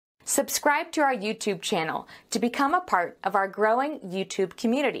Subscribe to our YouTube channel to become a part of our growing YouTube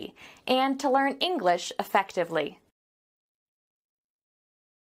community and to learn English effectively.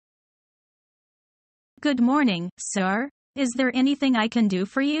 Good morning, sir. Is there anything I can do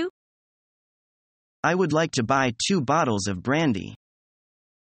for you? I would like to buy 2 bottles of brandy.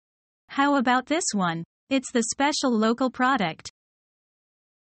 How about this one? It's the special local product.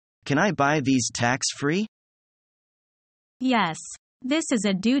 Can I buy these tax-free? Yes. This is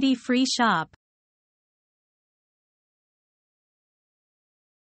a duty-free shop.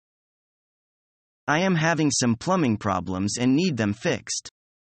 I am having some plumbing problems and need them fixed.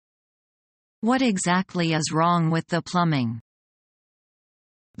 What exactly is wrong with the plumbing?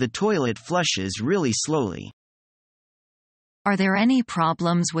 The toilet flushes really slowly. Are there any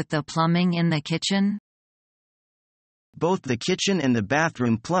problems with the plumbing in the kitchen? Both the kitchen and the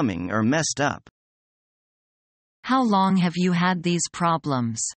bathroom plumbing are messed up. How long have you had these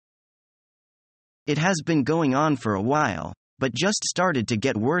problems? It has been going on for a while, but just started to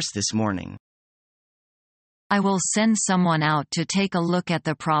get worse this morning. I will send someone out to take a look at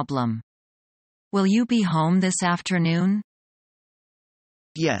the problem. Will you be home this afternoon?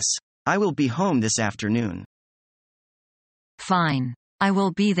 Yes, I will be home this afternoon. Fine. I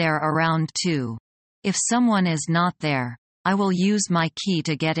will be there around 2. If someone is not there, I will use my key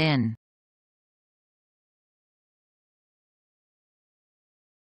to get in.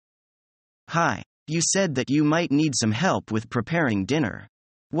 Hi. You said that you might need some help with preparing dinner.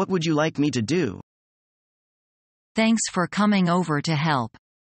 What would you like me to do? Thanks for coming over to help.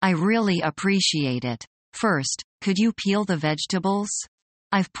 I really appreciate it. First, could you peel the vegetables?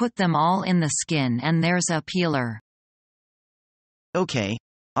 I've put them all in the skin and there's a peeler. Okay.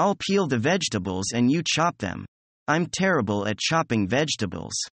 I'll peel the vegetables and you chop them. I'm terrible at chopping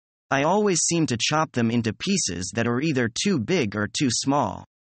vegetables. I always seem to chop them into pieces that are either too big or too small.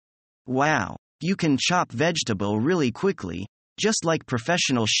 Wow, you can chop vegetable really quickly, just like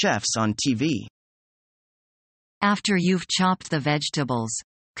professional chefs on TV. After you've chopped the vegetables,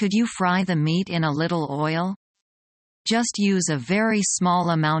 could you fry the meat in a little oil? Just use a very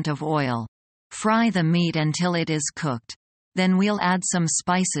small amount of oil. Fry the meat until it is cooked. Then we'll add some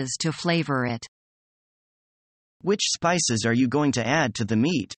spices to flavor it. Which spices are you going to add to the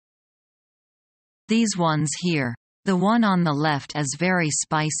meat? These ones here. The one on the left is very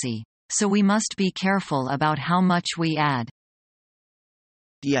spicy, so we must be careful about how much we add.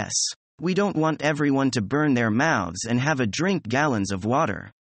 Yes. We don't want everyone to burn their mouths and have a drink gallons of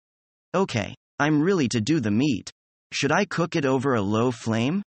water. Okay, I'm ready to do the meat. Should I cook it over a low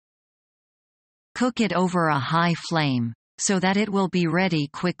flame? Cook it over a high flame, so that it will be ready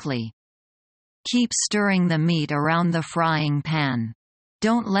quickly. Keep stirring the meat around the frying pan.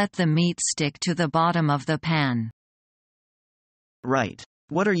 Don't let the meat stick to the bottom of the pan. Right.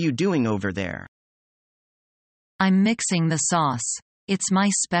 What are you doing over there? I'm mixing the sauce. It's my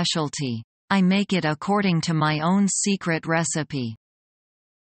specialty. I make it according to my own secret recipe.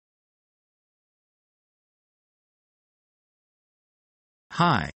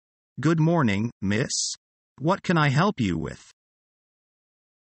 Hi. Good morning, miss. What can I help you with?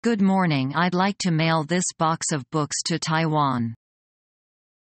 Good morning. I'd like to mail this box of books to Taiwan.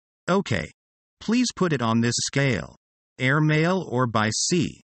 Okay. Please put it on this scale. Airmail or by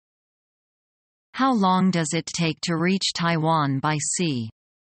sea? How long does it take to reach Taiwan by sea?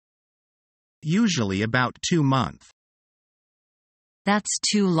 Usually about 2 months. That's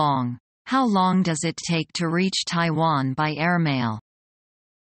too long. How long does it take to reach Taiwan by airmail?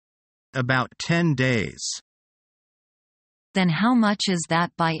 About 10 days. Then how much is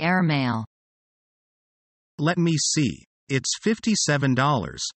that by airmail? Let me see. It's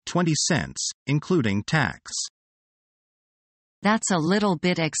 $57.20, including tax. That's a little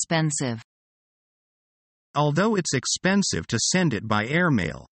bit expensive. Although it's expensive to send it by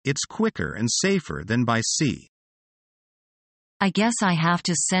airmail, it's quicker and safer than by sea. I guess I have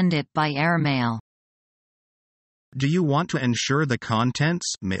to send it by airmail. Do you want to insure the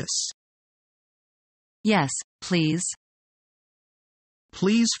contents, miss? Yes, please.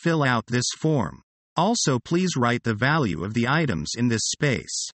 Please fill out this form. Also, please write the value of the items in this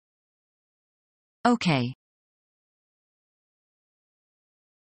space. Okay.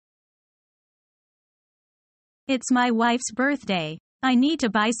 It's my wife's birthday. I need to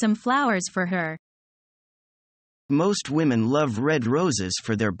buy some flowers for her. Most women love red roses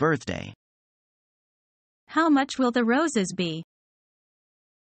for their birthday. How much will the roses be?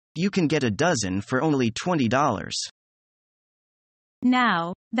 You can get a dozen for only $20.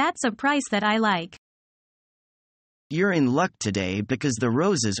 Now, that's a price that I like. You're in luck today because the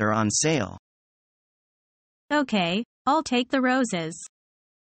roses are on sale. Okay, I'll take the roses.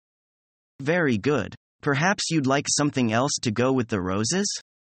 Very good. Perhaps you'd like something else to go with the roses?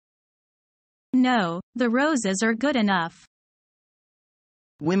 No, the roses are good enough.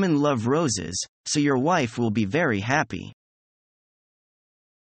 Women love roses, so your wife will be very happy.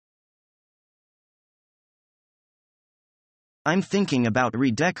 I'm thinking about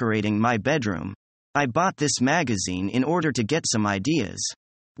redecorating my bedroom. I bought this magazine in order to get some ideas.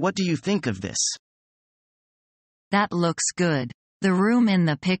 What do you think of this? That looks good. The room in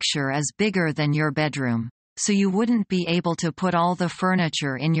the picture is bigger than your bedroom, so you wouldn't be able to put all the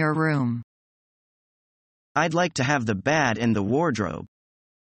furniture in your room. I'd like to have the bed and the wardrobe.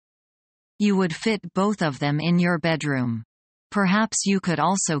 You would fit both of them in your bedroom. Perhaps you could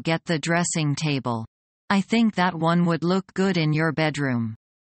also get the dressing table. I think that one would look good in your bedroom.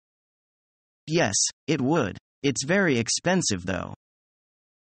 Yes, it would. It's very expensive though.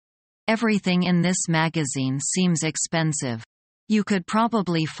 Everything in this magazine seems expensive. You could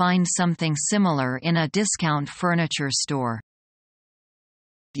probably find something similar in a discount furniture store.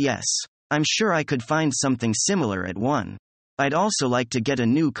 Yes, I'm sure I could find something similar at one. I'd also like to get a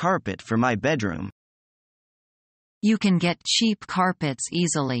new carpet for my bedroom. You can get cheap carpets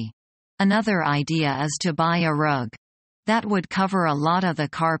easily. Another idea is to buy a rug. That would cover a lot of the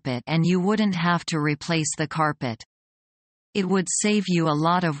carpet and you wouldn't have to replace the carpet. It would save you a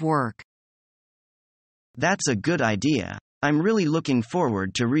lot of work. That's a good idea. I'm really looking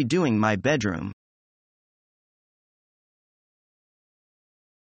forward to redoing my bedroom.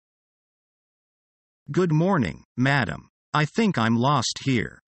 Good morning, madam. I think I'm lost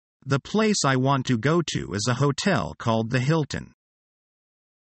here. The place I want to go to is a hotel called the Hilton.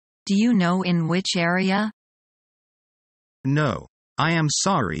 Do you know in which area? No. I am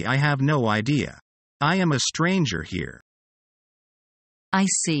sorry, I have no idea. I am a stranger here. I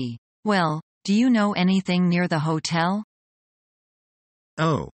see. Well, do you know anything near the hotel?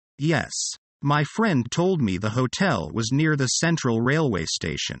 Oh, yes. My friend told me the hotel was near the Central Railway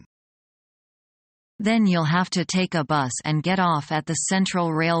Station. Then you'll have to take a bus and get off at the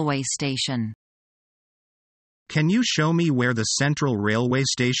Central Railway Station. Can you show me where the Central Railway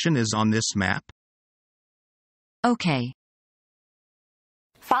Station is on this map? Okay.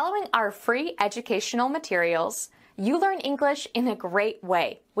 Following our free educational materials, you learn English in a great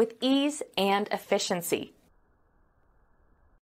way with ease and efficiency.